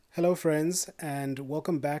Hello, friends, and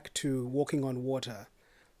welcome back to Walking on Water.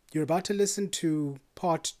 You're about to listen to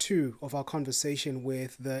part two of our conversation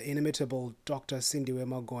with the inimitable Dr. Sindiwe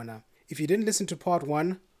Magona. If you didn't listen to part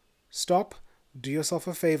one, stop, do yourself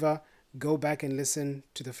a favor, go back and listen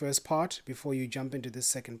to the first part before you jump into the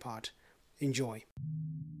second part. Enjoy.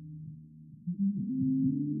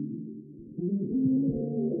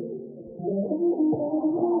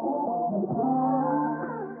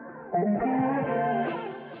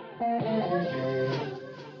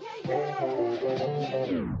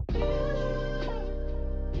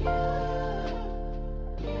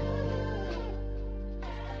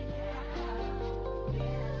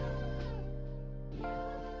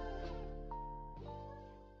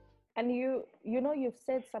 And you've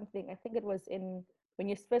said something. I think it was in when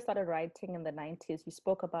you first started writing in the 90s. You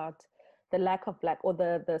spoke about the lack of black, or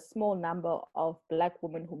the small number of black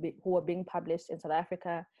women who were being published in South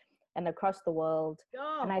Africa and across the world.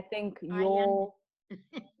 And Oh, I think I am. your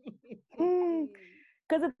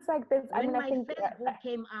because it's like this. I When mean, I my think first book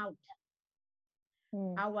came out,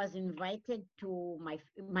 mm, I was invited to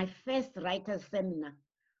my first writers seminar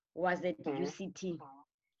was at UCT.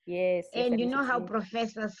 yes, yes, And at you know how UCT.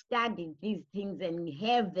 professors study these things and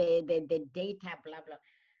have the data, blah, blah.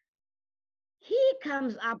 He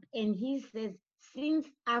comes up and he says, since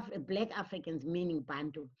Black Africans, meaning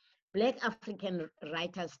Bantu, Black African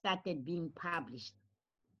writers started being published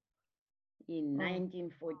in Mm.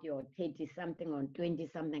 1940 or 30 something or 20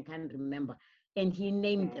 something, I can't remember. And he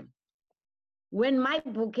named them. When my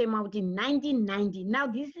book came out in 1990, now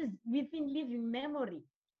this is within living memory,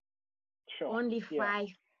 Sure. only Yeah. 5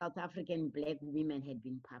 South African black women had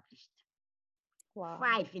been published. Wow.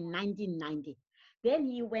 5 in 1990. Then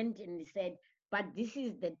he went and he said, but this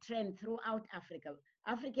is the trend throughout Africa.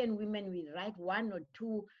 African women will write one or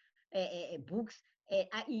two books,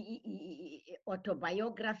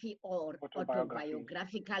 autobiography or Autobiographies.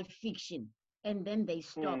 autobiographical fiction, and then they Mm.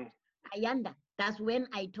 stopped. Ayanda, that's when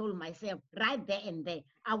I told myself right there and there,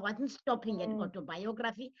 I wasn't stopping at Mm.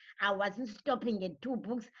 autobiography. I wasn't stopping at 2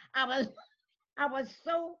 books. I was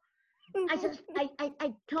so,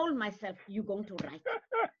 I told myself, you're going to write.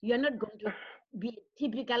 You're not going to be a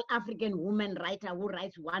typical African woman writer who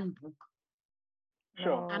writes one book.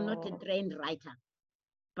 Sure. I'm not a No. trained writer,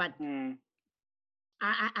 but Mm.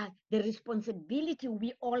 the responsibility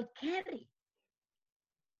we all carry.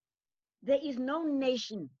 There is no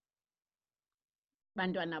nation,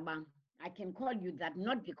 Bantwana Bang. I can call you that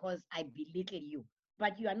not because I belittle you,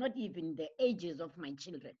 but you are not even the ages of my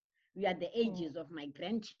children. You are the Mm. ages of my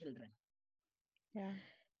grandchildren. Yeah.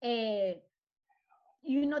 Uh,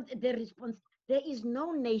 you know, the response, there is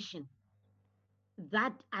no nation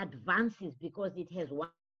that advances because it has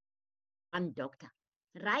one doctor,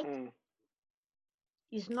 right? Mm.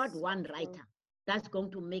 It's not one So writer true. that's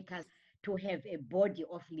going to make us to have a body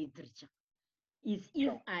of literature. Is if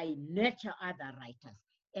Sure. I nurture other writers,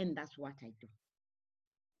 and that's what I do.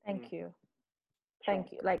 Thank Mm. you. Sure.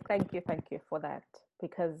 Thank you for that,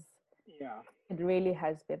 because Yeah. it really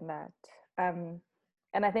has been that.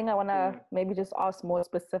 And I think I want to Mm. maybe just ask more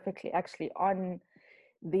specifically, actually, on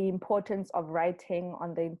the importance of writing,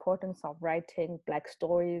 Black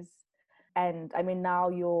stories. And I mean, now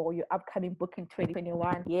your upcoming book in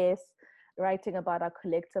 2021, yes, writing about our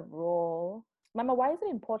collective role. Mama, why is it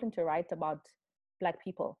important to write about Black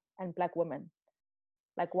people and Black women?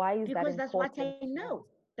 Like, why is that Because that's what I important? know.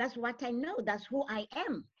 That's what I know. That's who I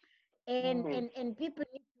am. And Mm, Mm. and and people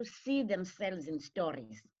need to see themselves in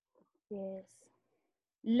stories. yes.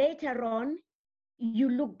 Later on, you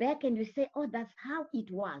look back and you say, oh, that's how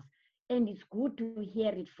it was. And it's good to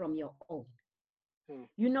hear it from your own. Mm.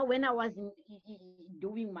 You know, when I was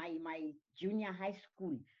doing my junior high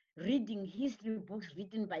school, reading history books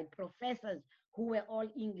written by professors who were all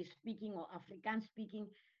English speaking or African speaking,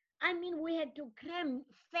 I mean, we had to cram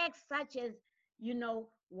facts such as, you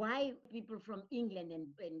know, why people from England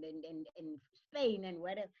and Spain and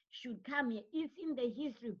wherever should come here. It's in the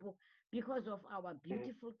history book because of our Mm.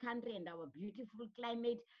 beautiful country and our beautiful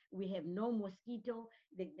climate. We have no mosquito.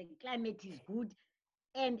 The climate is good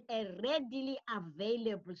and a readily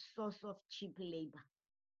available source of cheap labor.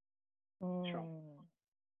 Sure. Mm,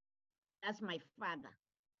 That's my father.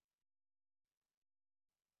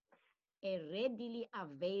 A readily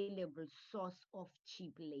available source of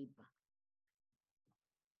cheap labor.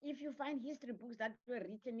 If you find history books that were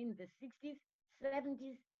written in the 60s,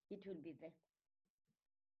 70s, it will be there.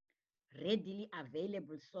 Readily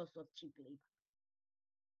available source of cheap labor.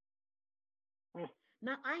 Mm.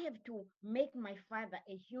 Now I have to make my father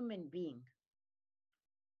a human being.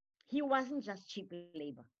 He wasn't just cheap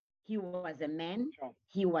labor. He He was a man, Sure.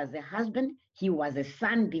 he was a husband, he was a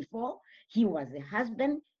son before, he was a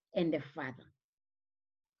husband and a father.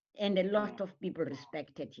 And a lot of people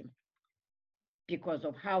respected him because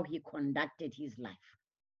of how he conducted his life.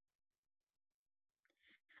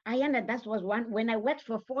 That was one, when I worked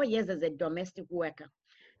for 4 years as a domestic worker,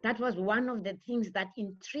 that was one of the things that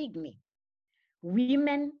intrigued me.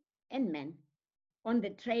 Women and men on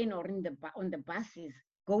the train or on the buses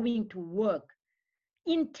going to work,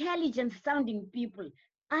 intelligent sounding people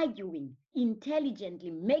arguing intelligently,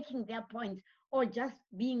 making their points, or just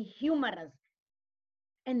being humorous.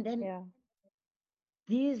 And then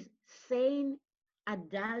these sane,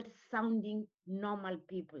 adult sounding normal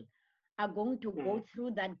people are going to go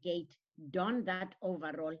through that gate, don that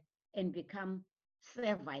overall, and become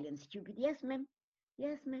servile and stupid. Yes, ma'am.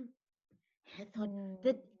 Yes, ma'am. I thought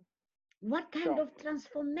that what kind Sure. of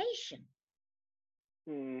transformation?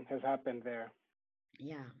 Has happened there.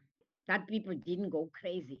 Yeah, that people didn't go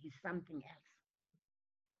crazy is something else.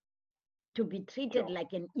 To be treated Sure.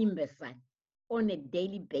 like an imbecile on a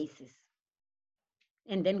daily basis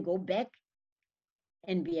and then go back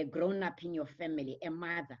and be a grown up in your family, a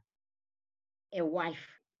mother, a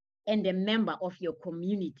wife, and a member of your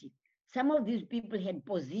community. Some of these people had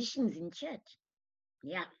positions in church.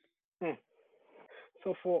 Yeah. Hmm.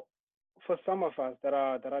 So for some of us that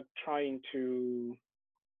are trying to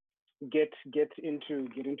get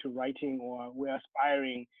into writing, or we're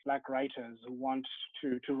aspiring Black writers who want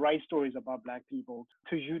to write stories about Black people,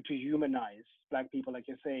 to humanize Black people, like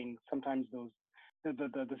you're saying, sometimes those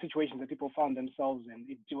the situations that people found themselves in,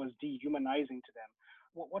 it was dehumanizing to them.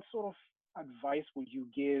 What sort of advice would you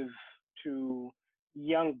give to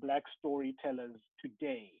young Black storytellers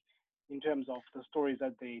today in terms of the stories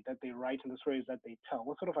that they write and the stories that they tell?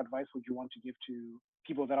 What sort of advice would you want to give to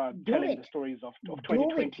people that are Do telling it. the stories of Do it.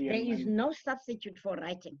 2020 There is and no substitute for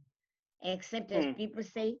writing, except as mm, people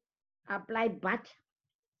say, apply but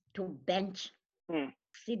to bench, mm,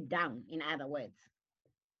 sit down, in other words.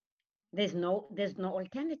 There's no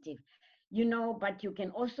alternative. But you can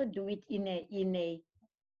also do it in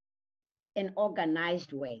an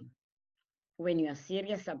organized way. When you are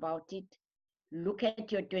serious about it, look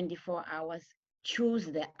at your 24 hours, choose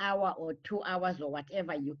the hour or 2 hours or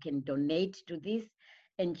whatever you can donate to this,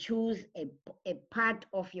 and choose a part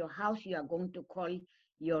of your house you are going to call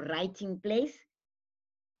your writing place,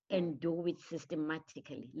 and do it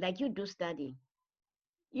systematically, like you do studying.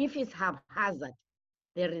 If it's haphazard,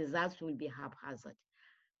 the results will be haphazard.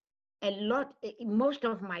 Most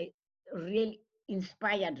of my real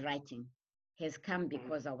inspired writing has come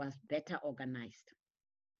because I was better organized.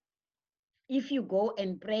 If you go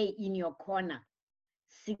and pray in your corner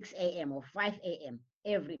 6 a.m. or 5 a.m.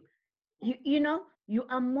 you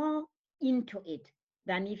are more into it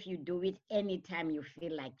than if you do it anytime you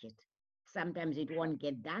feel like it. Sometimes it won't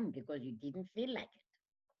get done because you didn't feel like it.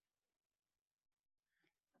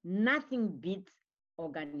 Nothing beats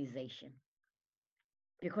organization,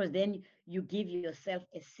 because then you give yourself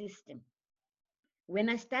a system. When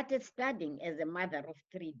I started studying as a mother of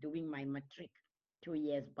three, doing my matric, 2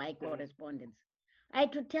 years by correspondence, I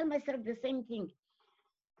had to tell myself the same thing.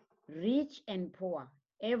 Rich and poor,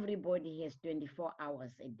 everybody has 24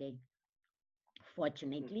 hours a day.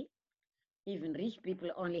 Fortunately, even rich people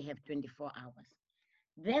only have 24 hours.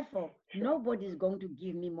 Therefore, nobody's going to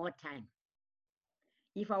give me more time.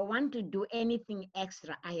 If I want to do anything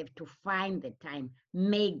extra, I have to find the time,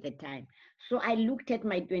 make the time. So I looked at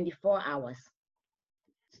my 24 hours.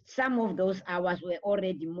 Some of those hours were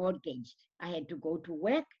already mortgaged. I had to go to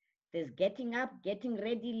work. There's getting up, getting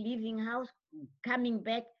ready, leaving house, coming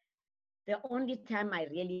back. The only time I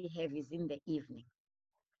really have is in the evening.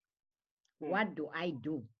 What do I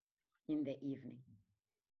do in the evening?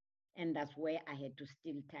 And that's where I had to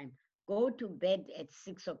steal time. Go to bed at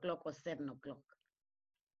 6 o'clock or 7 o'clock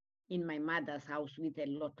in my mother's house with a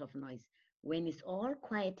lot of noise. When it's all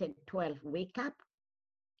quiet at 12, wake up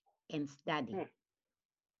and study.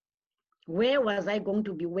 Where was I going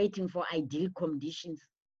to be waiting for ideal conditions?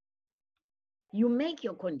 You make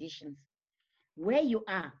your conditions. Where you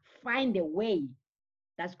are, find a way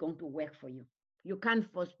that's going to work for you. You can't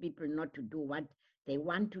force people not to do what they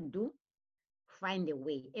want to do. Find a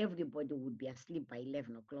way. Everybody would be asleep by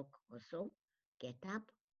 11 o'clock or so. Get up,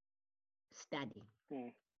 study.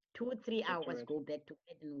 2-3 hours, go back to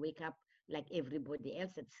bed and wake up like everybody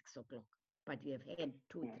else at 6 o'clock. But you have had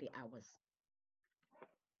 2-3 hours.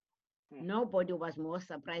 Nobody was more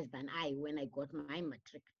surprised than I when I got my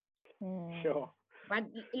matric. Sure. But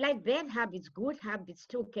like bad habits, good habits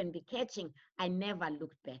too can be catching. I never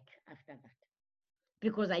looked back after that,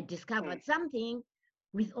 because I discovered something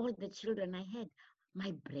with all the children I had.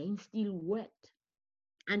 my brain still worked.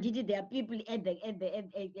 And there are people at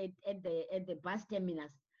the bus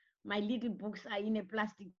terminus. My little books are in a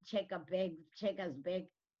plastic checkers bag.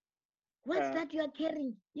 What's that you are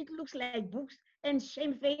carrying? It looks like books. And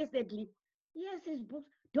shamefacedly, yes, it's books.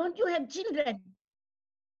 Don't you have children?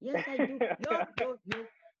 Yes, I do. Yo.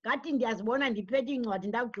 Kathi ndiyazibona ndiphethe incwadi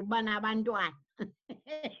ndakugqiba nabantwana.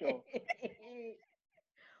 Sure.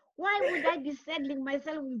 Why would I be saddling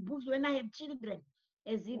myself with books when I have children?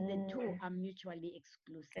 As if the two are mutually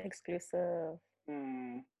exclusive. Exclusive.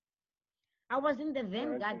 I was in the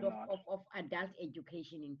vanguard Actually not. of adult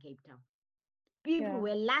education in Cape Town. People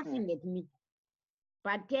were laughing at me.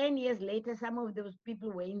 But 10 years later, some of those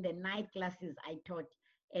people were in the night classes I taught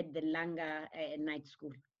at the Langa night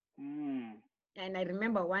school. And I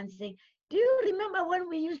remember once saying, do you remember when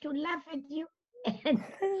we used to laugh at you? And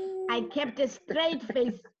I kept a straight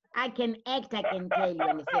face. I can act, I can tell you.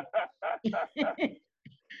 And I said,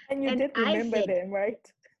 and you did remember them,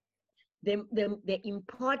 right? The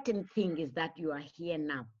important thing is that you are here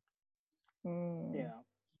now. Yeah.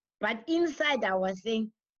 But inside I was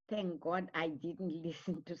saying, thank God I didn't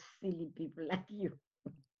listen to silly people like you.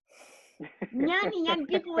 Nyani,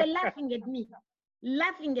 people were laughing at me.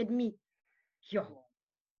 Yo.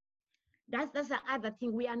 That's the other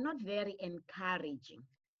thing. We are not very encouraging.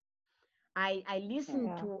 I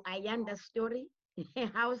listened to Ayanda's story,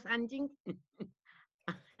 house hunting.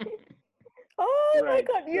 Oh my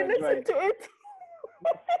God, you listened to it.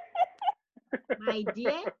 My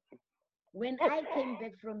dear, when I came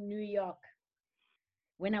back from New York,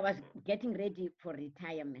 when I was getting ready for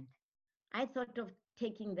retirement, I thought of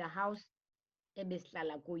taking the house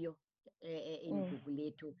ebeslala kuyo in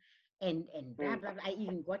Guguletu and blah, blah, blah. I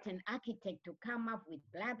even got an architect to come up with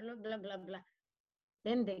blah, blah, blah, blah, blah.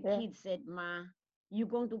 Then the kid said, Ma, you're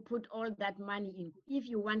going to put all that money in. If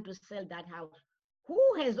you want to sell that house, who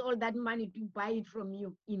has all that money to buy it from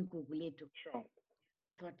you in Guguletu? Sure.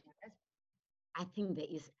 I think there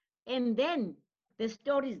is. And then the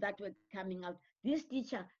stories that were coming out. This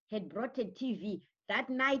teacher had brought a TV. That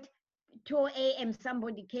night, 2 a.m.,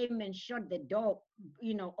 somebody came and shut the door,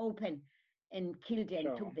 open and killed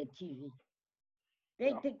and took the TV.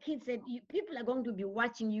 The kids said, people are going to be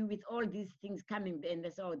watching you with all these things coming. And they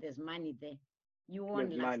said, oh, there's money there. You won't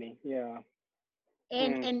There's last. money, yeah.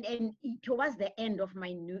 And towards the end of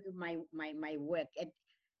my work, at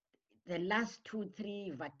the last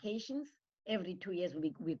 2-3 vacations, every 2 years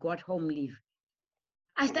we got home leave.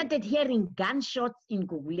 I started hearing gunshots in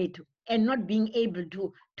Guguletu and not being able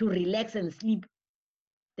to relax and sleep.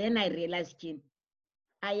 Then I realized,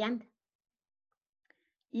 Ayand,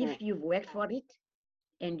 if you've worked for it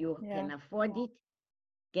and you can afford it,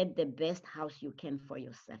 get the best house you can for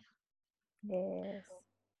yourself. Yes.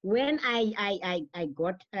 When I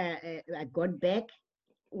got back,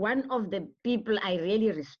 one of the people I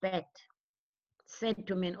really respect said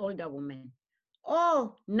to me, an older woman,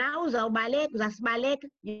 oh, now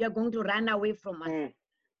you're going to run away from us.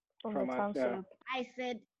 From the township. I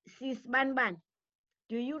said, Sis Banban,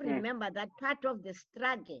 do you remember that part of the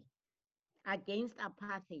struggle against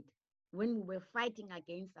apartheid, when we were fighting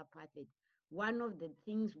against apartheid, one of the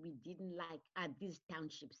things we didn't like are these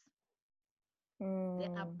townships. The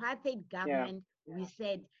apartheid government, we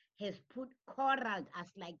said, has corralled us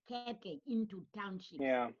like cattle into townships.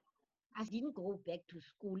 Yeah. I didn't go back to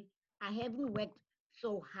school. I haven't worked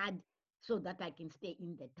so hard so that I can stay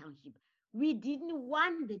in the township. We didn't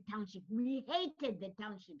want the township. We hated the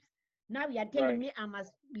townships. Now you're telling me I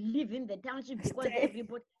must live in the township because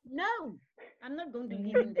everybody... No, I'm not going to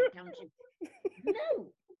live in the township.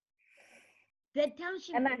 No. The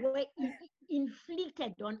township were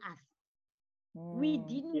inflicted on us. We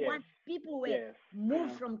didn't want... People were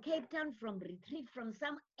moved from Cape Town, from retreat, from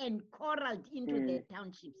some, and corralled into the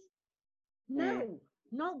townships. No,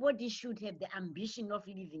 nobody should have the ambition of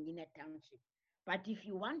living in a township. But if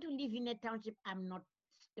you want to live in a township, I'm not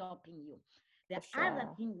stopping you. The other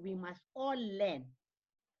thing we must all learn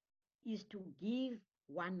is to give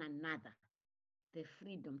one another the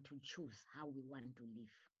freedom to choose how we want to live.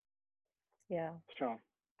 Yeah. Sure.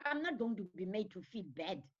 I'm not going to be made to feel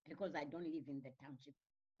bad because I don't live in the township.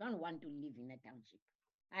 I don't want to live in a township.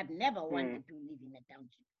 I've never wanted to live in a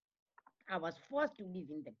township. I was forced to live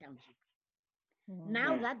in the township.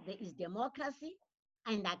 Now that there is democracy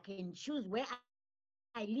and I can choose where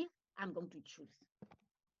I live, I'm going to choose.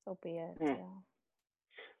 So be it.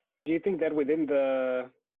 Do you think that within the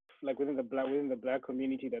black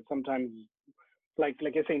community that sometimes like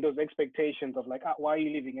you're saying, those expectations of like, why are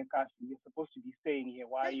you living in Kasi? You're supposed to be staying here.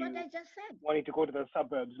 Why That's are you what I just said. wanting to go to the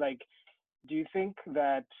suburbs? Like, do you think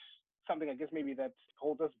that something I guess maybe that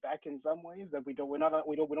holds us back in some ways, that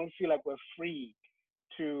we don't feel like we're free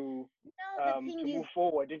No, the to thing is, move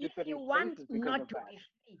forward into if you certain want spaces because not of to that. be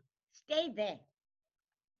free, stay there.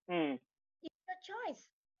 Mm, It's your choice.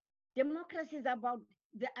 Democracy is about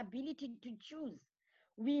the ability to choose.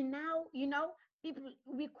 We now, people,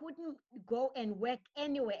 we couldn't go and work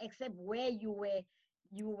anywhere except where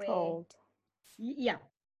Told. yeah,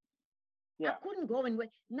 I yeah. couldn't go and work.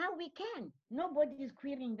 Now we can. Nobody is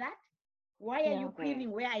querying that. Why are Yeah, you Mm,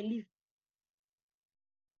 querying where I live?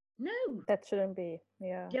 No. that shouldn't be.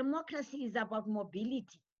 Yeah, Democracy is about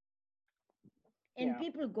mobility. And yeah.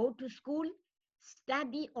 people go to school,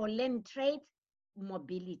 study or learn trades,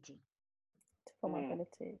 mobility. for Mm,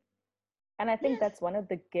 mobility. And I think Yes. that's one of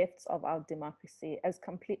the gifts of our democracy, as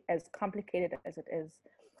complicated as it is.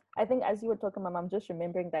 I think as you were talking, Mom, I'm just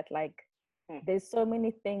remembering that like mm, there's so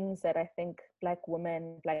many things that I think Black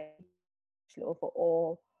women, Black actually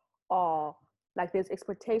overall are like there's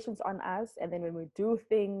expectations on us, and then when we do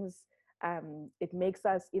things, it makes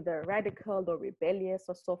us either radical or rebellious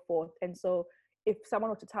or so forth. And so if someone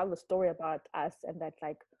were to tell the story about us and that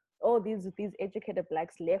like, oh, these educated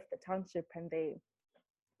Blacks left the township and they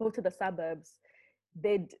moved to the suburbs,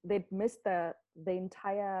 they'd miss the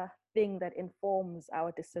entire thing that informs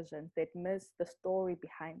our decisions. They'd miss the story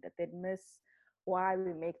behind it. They'd miss why we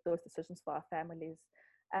make those decisions for our families.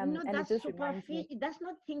 No, And it that's just reminds me. superficial. That's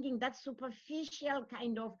not thinking. That's superficial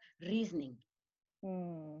kind of reasoning.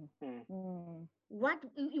 Mm, mm, mm,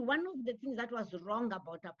 One of the things that was wrong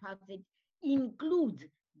about apartheid includes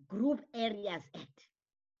Group Areas Act.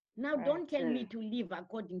 Now, don't right. tell me mm, to live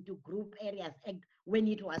according to Group Areas Act when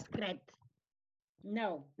it was scrapped.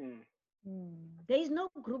 No, mm, Mm. there is no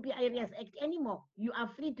Group yeah. Areas Act anymore. You are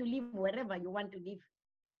free to live wherever you want to live.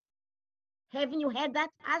 Haven't you heard that?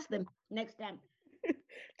 Ask them next time.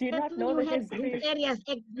 Do you not Haven't know you the heard Group history? Areas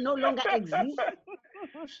Act no longer exists?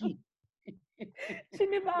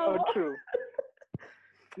 No, Shinibabo. true.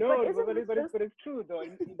 But No, isn't but this just it's true though.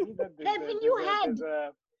 It means that Haven't you heard? there's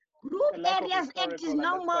Group a lack of Areas Act is historical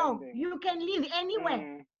no more. understanding. You can live anywhere.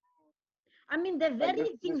 Mm, I mean, the like very this.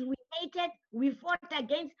 things we hated, we fought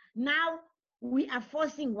against, now we are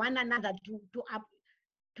forcing one another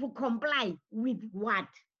to comply with what?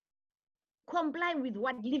 Comply with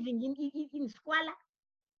what? Living in squalor?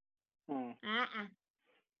 Mm, Uh-uh.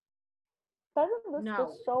 doesn't this No.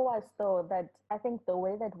 just show us though that I think the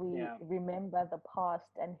way that we yeah. remember the past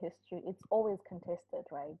and history, it's always contested,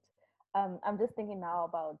 right? I'm just thinking now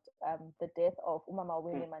about the death of Umama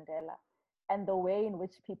Mm, Winnie Mandela and the way in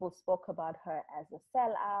which people spoke about her as a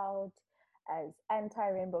sellout, as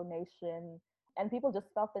anti-Rainbow Nation, and people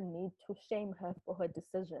just felt the need to shame her for her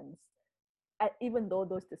decisions. Even though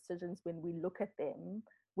those decisions, when we look at them,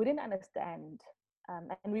 we didn't understand,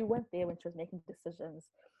 and we weren't there when she was making decisions.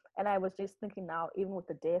 And I was just thinking now, even with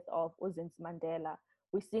the death of Uzins Mandela,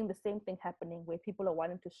 we're seeing the same thing happening where people are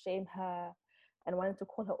wanting to shame her and wanting to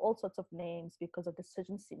call her all sorts of names because of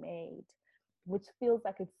decisions she made, which feels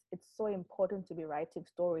like it's so important to be writing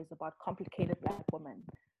stories about complicated Black women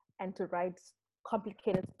and to write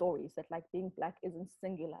complicated stories that like being Black isn't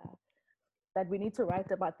singular, that we need to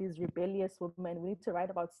write about these rebellious women. We need to write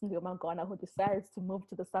about Sindiwe Magona, who decides to move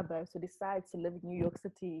to the suburbs, who decides to live in New York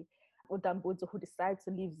City, or Dambudzo, who decides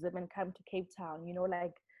to leave Zim and come to Cape Town. You know,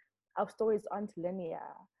 like our stories aren't linear.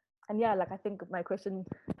 And yeah, like I think my question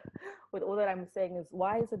with all that I'm saying is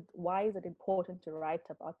why is it important to write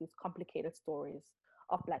about these complicated stories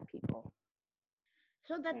of Black people?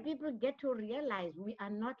 So that mm, people get to realize we are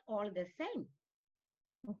not all the same.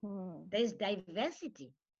 Mm-hmm. There's diversity.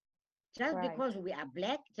 Just because Right. we are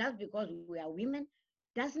Black, just because we are women,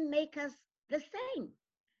 doesn't make us the same.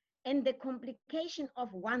 And the complication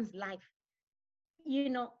of one's life,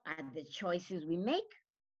 are the choices we make.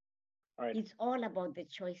 right. It's all about the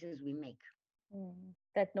choices we make.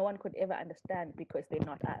 That no one could ever understand because they're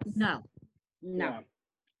not us. No, no. Yeah.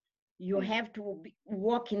 You Mm, have to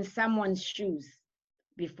walk in someone's shoes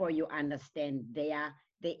before you understand their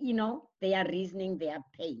reasoning, their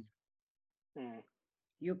pain. mm,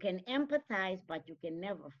 You can empathize, but you can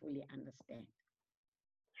never fully understand.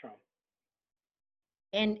 sure.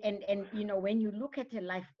 And when you look at a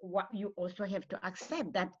life, what you also have to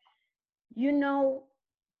accept that, you know,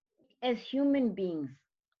 as human beings,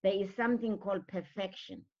 there is something called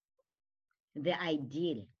perfection, the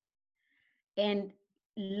ideal. And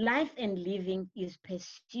life and living is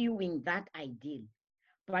pursuing that ideal.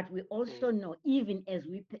 But we Mm, also know, even as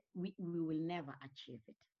we will never achieve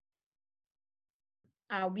it.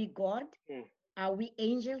 Are we God? mm, Are we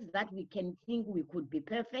angels that we can think we could be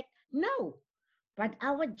perfect? No. But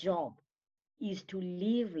our job is to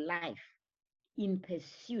live life in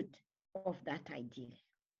pursuit of that ideal,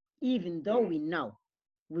 even though we know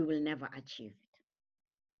we will never achieve it.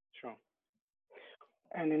 Sure.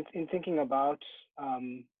 And in thinking about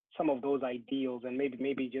some of those ideals, and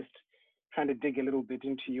maybe just trying to dig a little bit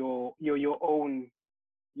into your own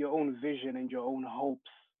vision and your own hopes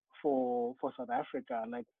for South Africa,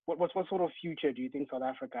 like what sort of future do you think South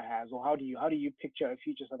Africa has, or how do you picture a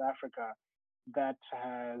future South Africa that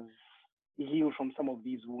has healed from some of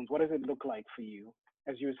these wounds? What does it look like for you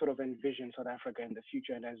as you sort of envision South Africa in the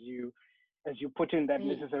future, and as you put in that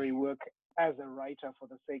necessary work as a writer for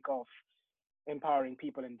the sake of empowering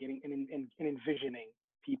people and getting and envisioning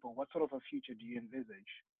people? What sort of a future do you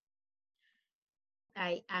envisage?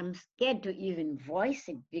 I am scared to even voice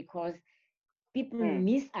it because people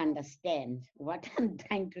misunderstand what I'm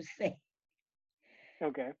trying to say.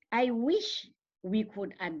 Okay. I wish we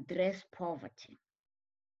could address poverty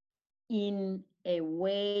in a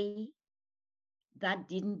way that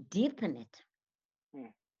didn't deepen it.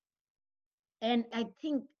 And I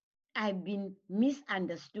think I've been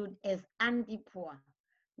misunderstood as anti-poor,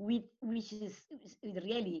 which it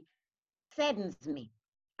really saddens me.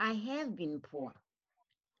 I have been poor.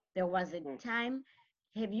 There was a time,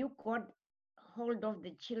 have you got hold of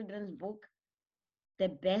the children's book, The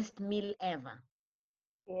Best Meal Ever?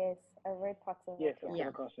 Yes, I read parts of Yes, it. I've come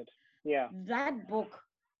across it. Yeah. That book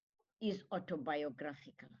is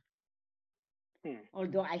autobiographical,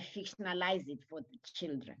 although I fictionalize it for the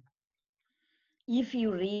children. If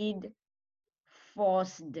you read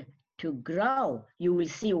Forced to Grow, you will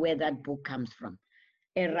see where that book comes from.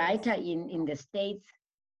 A writer in the States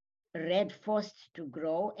read Forced to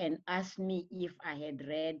Grow and asked me if I had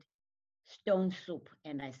read Stone Soup,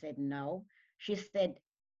 and I said no. She said,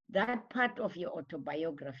 that part of your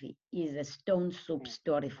autobiography is a Stone Soup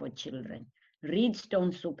story for children. Read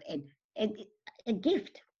Stone Soup, and a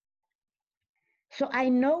gift. So I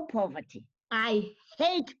know poverty. I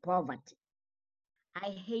hate poverty.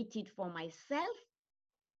 I hate it for myself.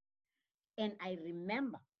 And I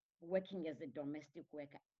remember working as a domestic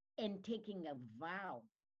worker and taking a vow.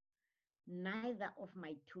 Neither of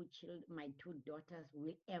my two daughters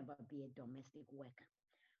will ever be a domestic worker.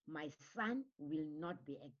 My son will not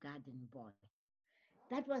be a garden boy.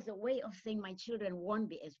 That was a way of saying my children won't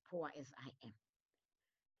be as poor as I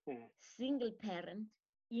am. Single parent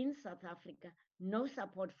in South Africa, no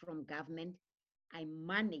support from government. I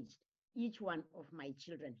managed. Each one of my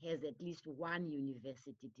children has at least one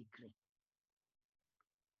university degree.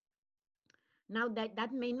 Now,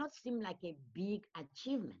 that may not seem like a big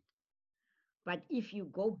achievement, but if you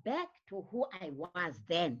go back to who I was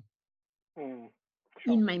then,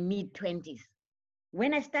 in my mid-20s,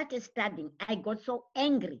 when I started studying, I got so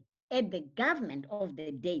angry at the government of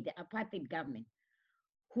the day, the apartheid government,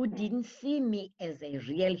 who didn't see me as a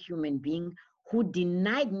real human being, who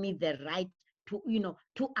denied me the right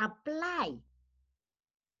to apply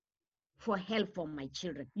for help for my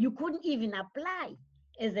children. You couldn't even apply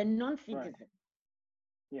as a non-citizen. Right.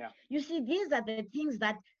 Yeah. You see, these are the things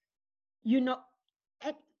that,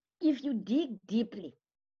 if you dig deeply,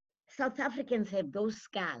 South Africans have those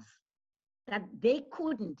scars that they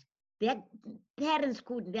couldn't, their parents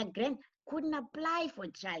couldn't, their couldn't apply for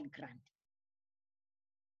child grant.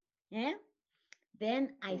 Yeah?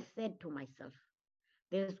 Then I said to myself,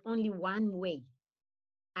 there's only one way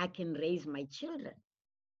I can raise my children.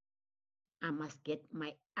 I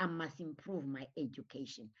must improve my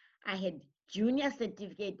education. I had junior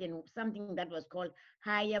certificate and something that was called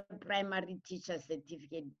higher primary teacher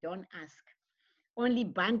certificate. Don't ask. Only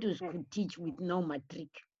Bantus could teach with no matric.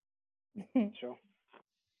 Sure.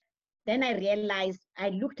 Then I realized, I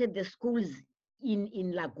looked at the schools in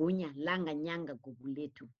Lagunya, Langa, Nyanga,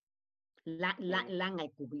 Guguletu. Langa,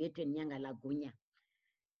 Guguletu, and Nyanga, Lagunya.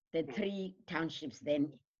 The three townships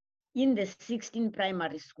then. In the 16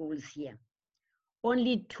 primary schools here,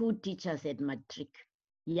 only 2 teachers had matric,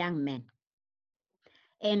 young men.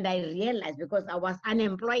 And I realized, because I was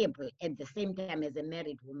unemployable at the same time as a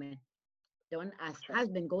married woman. Don't ask.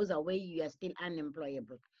 Husband goes away, you are still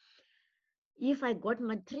unemployable. If I got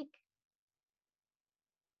matric,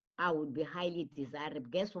 I would be highly desirable.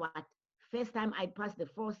 Guess what? First time I passed the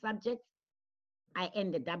 4 subjects, I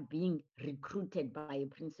ended up being recruited by a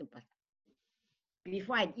principal.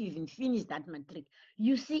 Before I'd even finished that matric.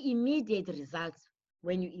 You see immediate results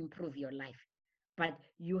when you improve your life, but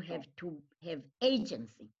you have to have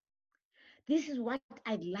agency. This is what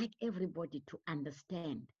I'd like everybody to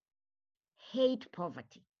understand. Hate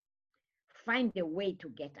poverty. Find a way to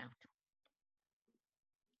get out.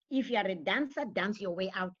 If you are a dancer, dance your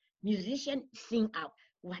way out. Musician, sing out.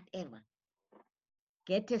 Whatever.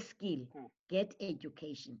 Get a skill. Get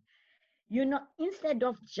education. Instead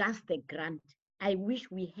of just the grant, I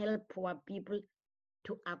wish we help poor people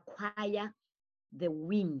to acquire the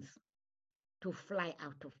wings to fly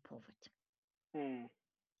out of poverty. Mm.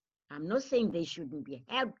 I'm not saying they shouldn't be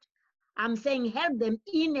helped. I'm saying help them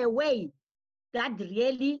in a way that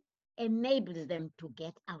really enables them to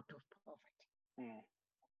get out of poverty. Mm.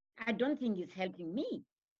 I don't think it's helping me,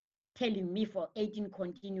 telling me for 18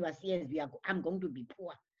 continuous years I'm going to be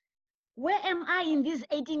poor. Where am I in these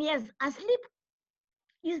 18 years? Asleep?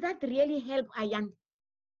 Is that really help, Ayan?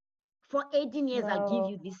 For 18 years, I'll give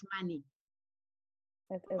you No, this money.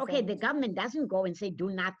 it Okay, the isn't. government doesn't go and say do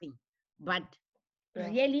nothing, but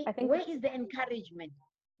Yeah. really, I think where it's is the encouragement?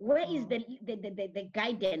 Where is mm, the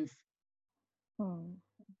guidance? mm.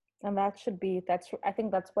 And that should be I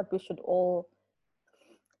think that's what we should all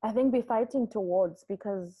I think be fighting towards,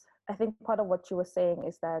 because I think part of what you were saying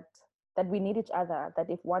is that we need each other, that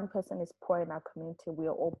if one person is poor in our community, we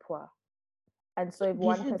are all poor. And so if This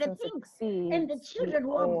one is the person thing. And the succeeds, we children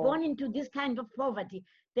who are born all into this kind of poverty,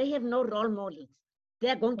 they have no role models.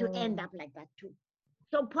 They're going to end mm, up like that too.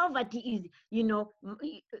 So poverty is,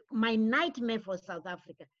 my nightmare for South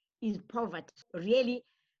Africa is poverty really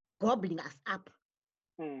gobbling us up.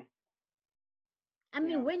 Mm. I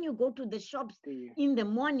mean, Yeah. when you go to the shops The in the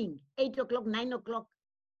morning, 8 o'clock, 9 o'clock,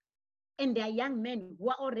 and there are young men who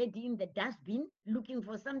are already in the dustbin looking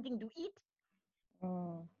for something to eat,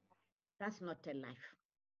 mm, that's not a life.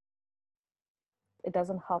 it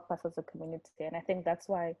doesn't help us as a community. And I think that's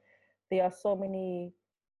why there are so many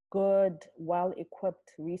good,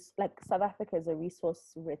 well-equipped, like South Africa is a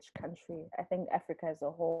resource-rich country. I think Africa as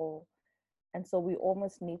a whole. And so we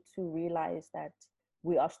almost need to realize that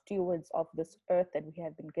we are stewards of this earth that we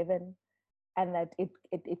have been given, and that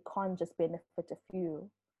it can't just benefit a few.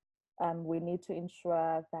 We need to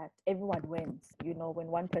ensure that everyone wins. You know, when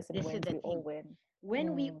one person This is wins, the we all thing. win.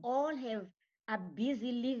 When we Mm. all are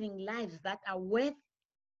busy living lives that are worth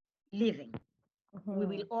living, we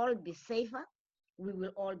will Mm-hmm. all be safer, we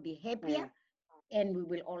will all be happier, mm. and we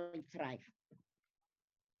will all thrive.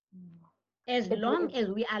 Mm. As It, long it as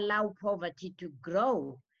we allow poverty to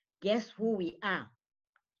grow, guess who we are?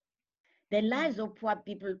 The lives of poor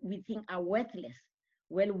people we think are worthless.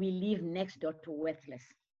 Well, we live next door to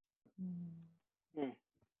worthless. mm. Mm.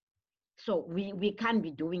 So we can't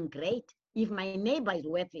be doing great. If my neighbor is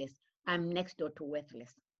worthless, I'm next door to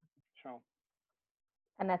worthless. Sure.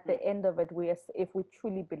 And at Mm. the end of it, if we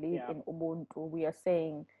truly believe Yeah. in Ubuntu, we are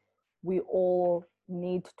saying we all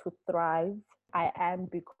need to thrive. I am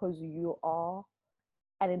because you are.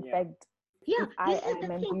 And in Yeah. fact, Yeah, if I this is the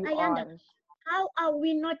am and thing, you Ayanda. aren't, How are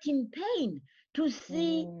we not in pain to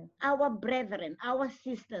see mm, our brethren, our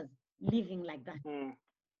sisters living like that? Mm.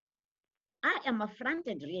 I am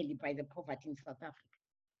affronted really by the poverty in South Africa.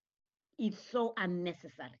 It's so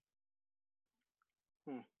unnecessary.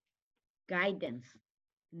 Mm. Guidance,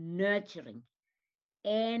 nurturing,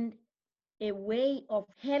 and a way of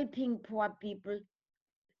helping poor people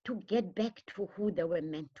to get back to who they were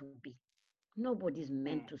meant to be. Nobody's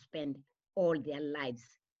meant Mm. to spend all their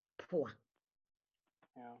lives poor.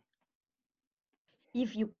 Yeah.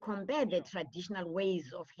 If you compare the Sure. traditional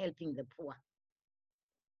ways of helping the poor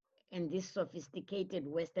and this sophisticated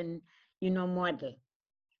Western, model,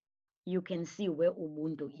 you can see where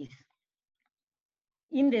Ubuntu is.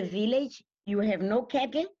 In the village, you have no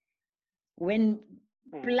cattle. When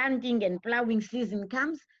Mm. planting and plowing season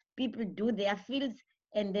comes, people do their fields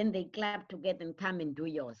and then they clap together and come and do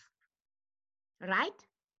yours. Right?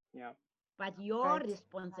 Yeah. But your right?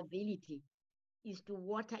 responsibility is to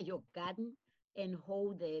water your garden and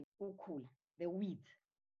hold the ukula, the weeds.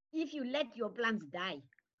 If you let your plants die,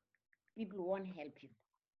 people won't help you.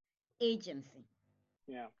 Agency,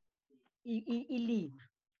 Yeah. ilima,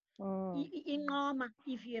 Mm, inqoma.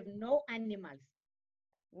 If you have no animals,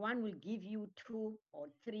 one will give you 2 or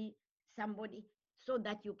 3, somebody, so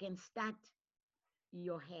that you can start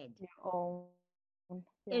your head. oh,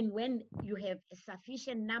 yeah. And when you have a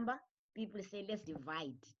sufficient number, people say, let's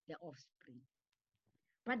divide the offspring.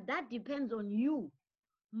 But that depends on you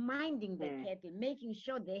minding the Mm. cattle, making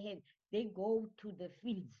sure they go to the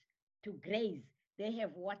fields to graze. They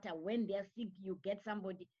have water. When they're sick, you get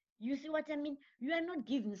somebody. You see what I mean? You are not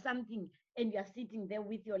given something and you are sitting there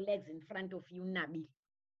with your legs in front of you, Nabi.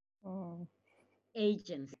 Mm,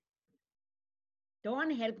 Agency.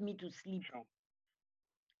 Don't help me to sleep. Sure.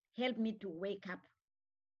 Help me to wake up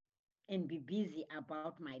and be busy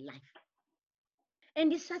about my life.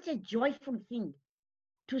 And it's such a joyful thing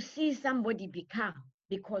to see somebody become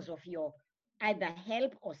because of your either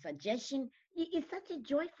help or suggestion. It's such a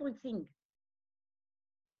joyful thing.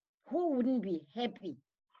 Who wouldn't be happy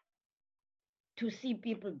to see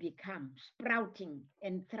people become sprouting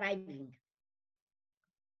and thriving,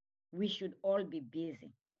 we should all be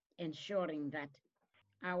busy ensuring that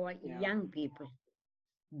our Yeah. young people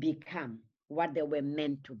become what they were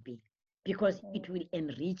meant to be, because it will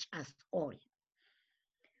enrich us all.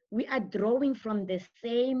 We are drawing from the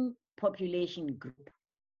same population group.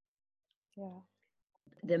 Yeah.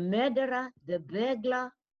 The murderer, the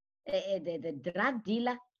burglar, the drug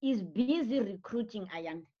dealer is busy recruiting a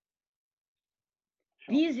young,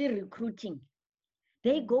 Sure. busy recruiting.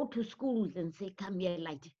 They go to schools and say, come here,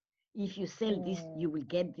 light. If you sell this, you will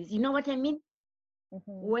get this. You know what I mean?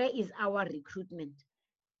 Mm-hmm. Where is our recruitment?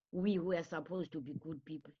 We were supposed to be good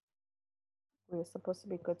people. We're supposed to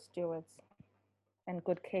be good stewards and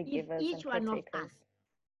good If caregivers and each one of caretakers. us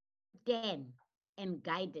stand and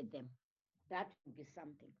guided them, that would be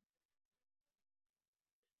something.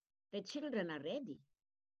 The children are ready.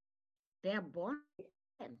 They are born.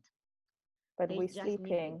 But They we're just need the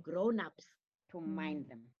sleeping. grown-ups to mind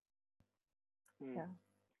them. Yeah.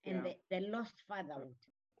 And Yeah. the lost fatherhood.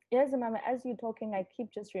 Yes, Mama, as you're talking, I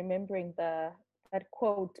keep just remembering that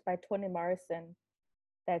quote by Toni Morrison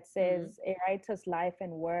that says, "A writer's life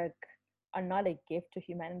and work are not a gift to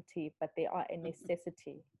humanity, but they are a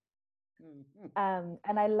necessity."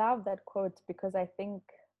 And I love that quote because I think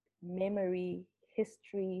memory,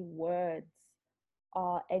 history, words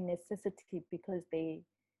are a necessity because they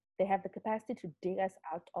have the capacity to dig us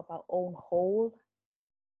out of our own hole,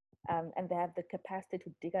 and they have the capacity to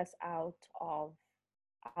dig us out of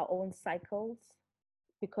our own cycles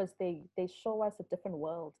because they show us a different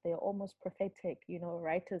world. They're almost prophetic, you know.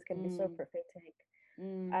 Writers can be so prophetic.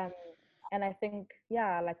 And I think,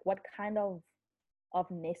 yeah, like what kind of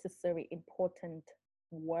necessary important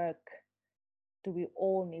work do we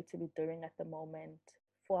all need to be doing at the moment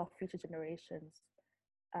for our future generations?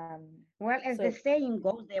 Well, as So the saying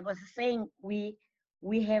goes, there was a saying, we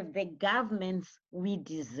have the governments we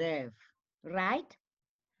deserve, right?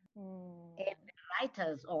 And the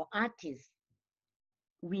writers or artists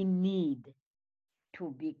we need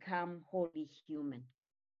to become wholly human.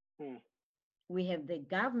 We have the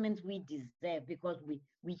governments we deserve because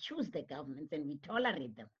we choose the governments and we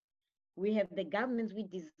tolerate them. We have the governments we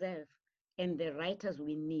deserve and the writers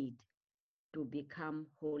we need to become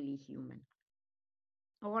wholly human.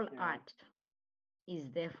 All art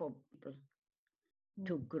is there for people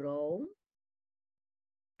to grow,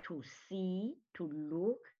 to see, to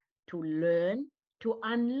look, to learn, to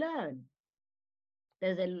unlearn.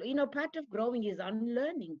 There's part of growing is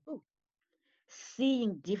unlearning too,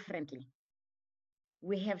 seeing differently.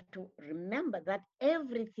 We have to remember that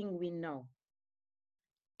everything we know,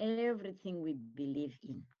 everything we believe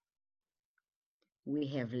in, we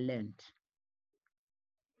have learned.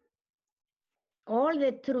 All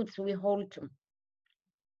the truths we hold to,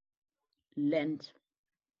 learned.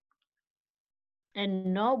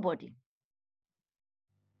 And nobody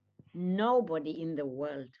in the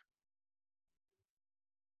world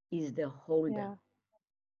is the holder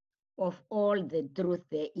of all the truth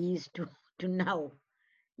there is to know.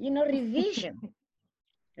 Revision.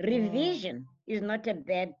 Revision is not a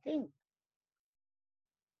bad thing.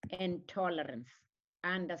 And tolerance,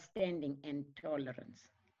 understanding and tolerance.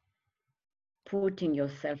 Putting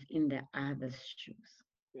yourself in the other's shoes.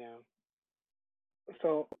 Yeah.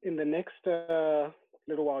 So in the next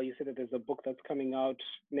little while, you said that there's a book that's coming out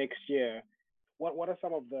next year. What are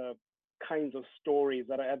some of the kinds of stories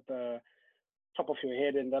that are at the top of your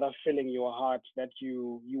head and that are filling your heart that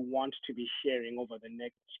you want to be sharing over the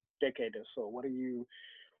next decade or so? What are you?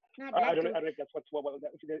 I don't know if that's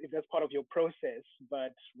if that's part of your process,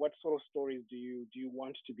 but what sort of stories do you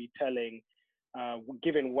want to be telling?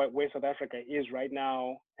 Given where South Africa is right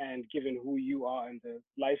now, and given who you are and the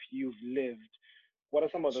life you've lived, what are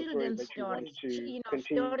some of the stories that you want to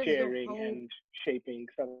continue sharing and shaping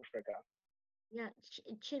South Africa? Yeah,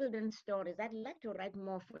 children's stories. I'd like to write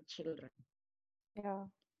more for children. Yeah.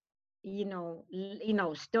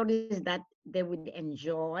 Stories that they would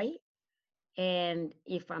enjoy, and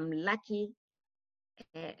if I'm lucky,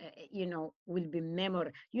 will be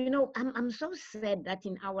memorable. I'm so sad that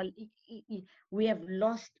in our we have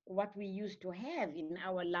lost what we used to have in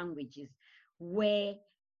our languages, where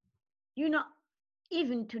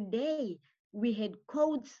even today we had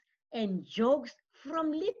quotes and jokes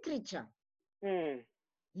from literature.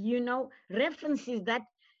 References that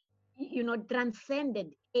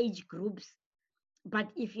transcended age groups.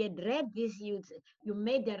 But if you had read this, you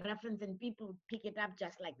made a reference and people would pick it up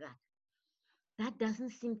just like that. That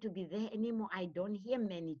doesn't seem to be there anymore. I don't hear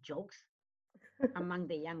many jokes among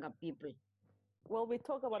the younger people. Well, we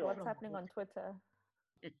talk about what's happening on Twitter.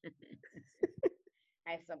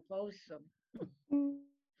 I suppose so. Mm.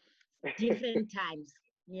 Different times.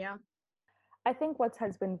 Yeah. I think what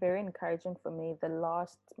has been very encouraging for me the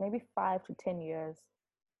last maybe 5 to 10 years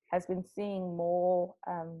has been seeing more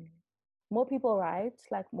people write,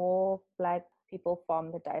 like more Black people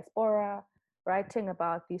from the diaspora writing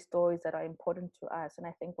about these stories that are important to us. And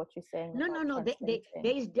I think what you're saying No, no, about no. There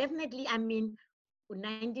translating. is definitely, I mean,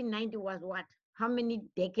 1990 was what? How many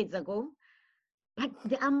decades ago? But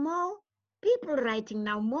there are more people writing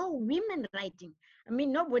now, more women writing. I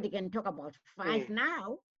mean, nobody can talk about five Mm,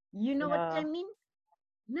 now. You know what I Yeah, mean?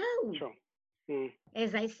 No. sure. Mm,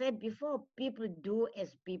 As I said before, people do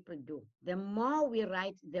as people do. The more we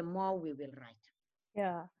write, the more we will write.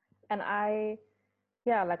 yeah. And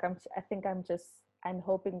yeah, like I think I'm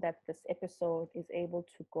hoping that this episode is able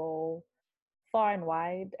to go far and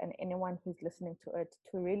wide, and anyone who's listening to it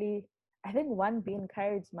to really, I think, one, be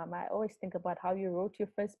encouraged. Mama, I always think about how you wrote your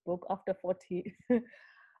first book after 40.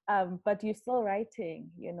 But you're still writing,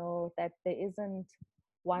 that there isn't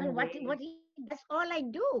Well, one way. that's all I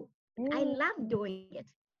do. I Mm. love doing it.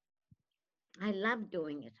 I love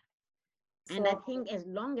doing it. And I So, think as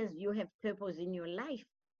long as you have purpose in your life,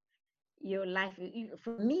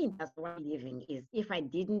 for me, that's what living is. If I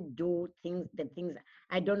didn't do the things,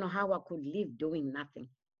 I don't know how I could live doing nothing.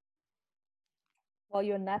 while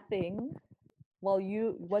you're nothing, what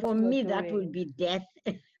For you are me, that will doing, be death.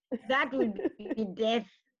 That will be death.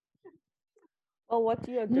 well, what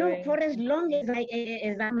you are No, for doing. as long as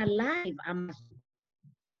I'm alive, I must.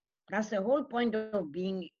 That's the whole point of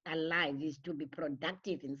being alive, is to be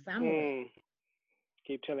productive in some way. mm.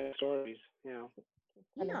 Keep telling stories. Yeah. Keep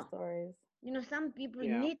telling Yeah. stories. Some people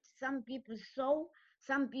Yeah. knit, some people sew,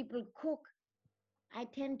 some people cook. I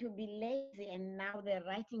tend to be lazy, and now the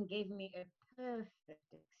writing gave me a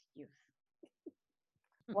perfect excuse.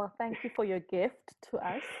 Well, thank you for your gift to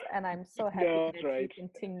us, and I'm so happy No, that's that you right.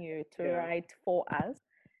 continue to Yeah. write for us.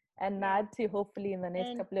 And Yeah. Nati, hopefully in the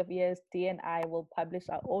next And couple of years, Dee and I will publish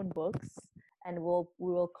our own books, and we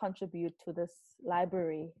will contribute to this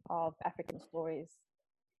library of African stories.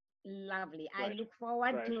 lovely. I Right. look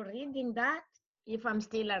forward Right. to reading that if I'm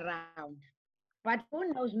still around. But who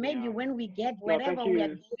knows, maybe Yeah. when we get No, wherever thank we are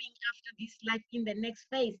you. going after this life in the next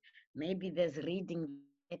phase, maybe there's reading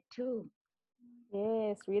there too.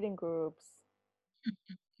 Yes, reading groups.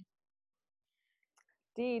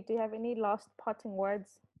 Dee, do you have any last parting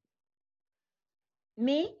words?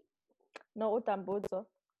 Me? No, utambuzo.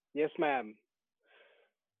 Yes, ma'am.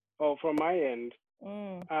 Oh, from my end.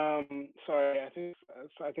 Mm. Sorry. I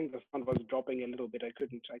think the sound was dropping a little bit. I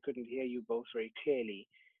couldn't hear you both very clearly.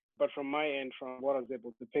 But from my end, from what I was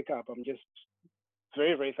able to pick up, I'm just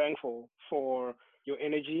very, very thankful for your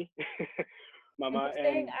energy, And Mama, for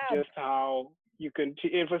staying and up. just how you can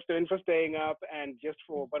and for staying up, and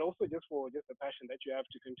but also just for just the passion that you have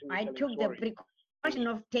to continue I telling took the stories. precaution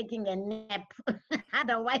of taking a nap.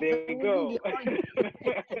 Otherwise, I There we wouldn't be go. all.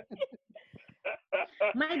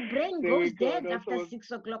 My brain There goes we go. dead No, after so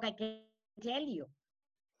 6 o'clock, I can tell you.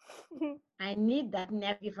 I need that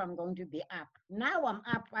nap if I'm going to be up. Now I'm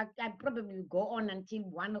up. I probably go on until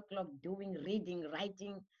 1 o'clock doing reading,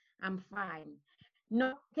 writing. I'm fine.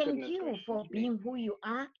 No, thank goodness you gracious for me. being who you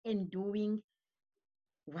are and doing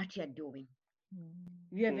what you're doing.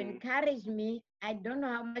 You have Mm. encouraged me. I don't know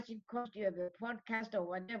how much it cost you, have a podcast or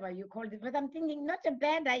whatever you called it, but I'm thinking not a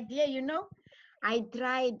bad idea. I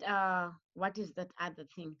tried what is that other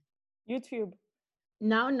thing? YouTube.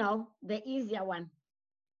 No, the easier one,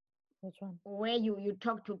 Which one? where you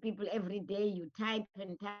talk to people every day, you type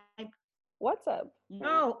and type. WhatsApp. Uh,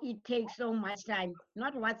 No, it takes so much time.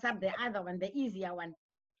 Not WhatsApp, the other one, the easier one.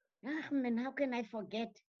 Ah, man, how can I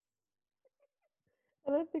forget?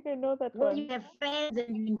 I don't think I know that Where you one. have friends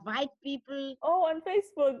and you invite people. Oh, on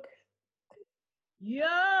Facebook.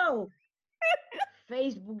 Yo,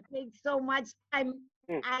 Facebook takes so much time.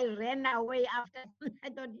 mm, I ran away after. I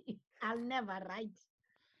thought I'll never write.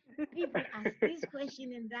 People ask this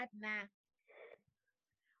question and that now.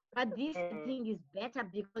 But this uh, thing is better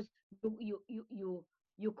because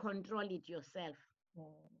you control it yourself. Mm.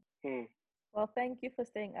 mm, Well, thank you for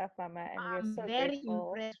staying up, Mama, and we're I'm so very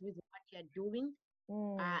grateful. impressed with what you're doing.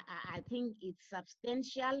 Mm. I think it's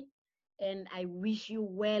substantial, and I wish you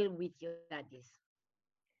well with your studies.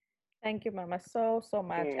 Thank you, Mama, so, so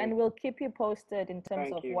much. mm. And we'll keep you posted in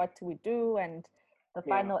terms Thank of you. what we do and the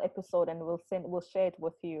Yeah. final episode, and we'll share it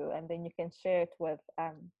with you, and then you can share it with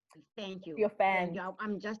Thank you. your Thank fans. you.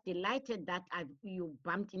 I'm just delighted that you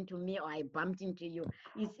bumped into me or I bumped into you.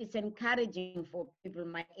 It's encouraging for people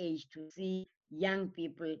my age to see young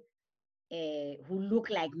people who look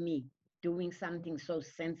like me doing something so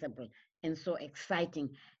sensible. and so exciting,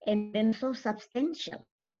 and then so substantial.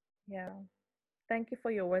 Yeah. Thank you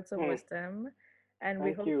for your words of Mm, wisdom. And we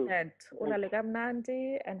thank hope you. that Thank Ulaluka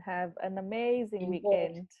Mnandi and have an amazing Inkosi,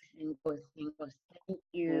 weekend. inkosi, inkosi.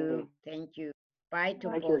 mm, Thank you. Bye to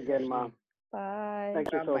Bye. thank you both of again, Ma. you. Bye.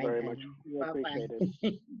 Thank you Bye so bye, very much. darling. We Bye bye. appreciate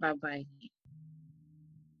it. Bye bye.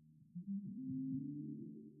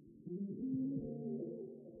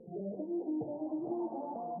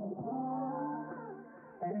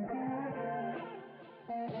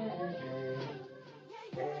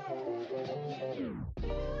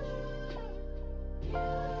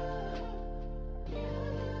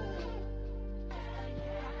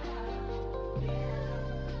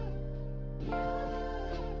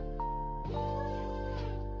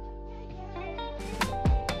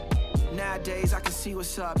 Nowadays, I can see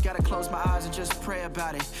what's up. Gotta close my eyes and just pray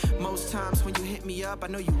about it. Most times when you hit me up, I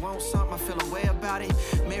know you want something, I feel a way about it.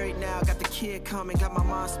 Married now, got the kid coming, got my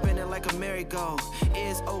mind spinning like a merry-go.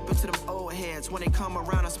 Ears open to them old heads. When they come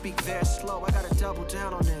around, I speak very slow. I gotta double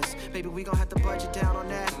down on this. Baby, we gon' have to budget down on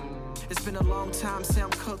that. It's been a long time, Sam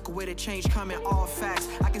Cook with it, change coming, all facts.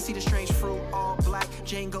 I can see the strange fruit, all black.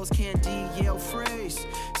 Django's candy, yell phrase.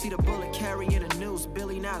 See the bullet carrying the news,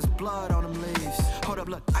 Billy now's blood on them leaves. Hold up,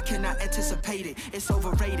 look, I cannot anticipate it, it's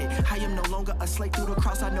overrated. I am no longer a slave through the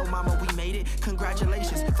cross, I know mama, we made it.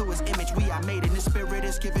 Congratulations, through his image, I made it. And the spirit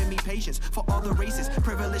is giving me patience for all the races.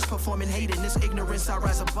 Privilege, performing hate in this ignorance, I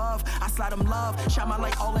rise above. I slide them love, shine my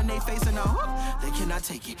light all in their face and they cannot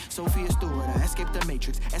take it. Sophia Stewart, I escaped the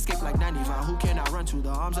matrix, escape like 95. Who can I run to? The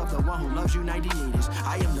arms of the one who loves you 98ers.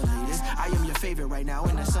 I am the latest, I am your favorite right now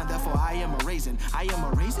in the sun, therefore I am a raisin. I am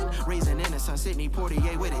a raisin, raisin in the sun. Sydney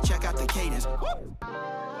Portier with it, check out the cadence.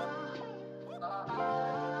 Woo!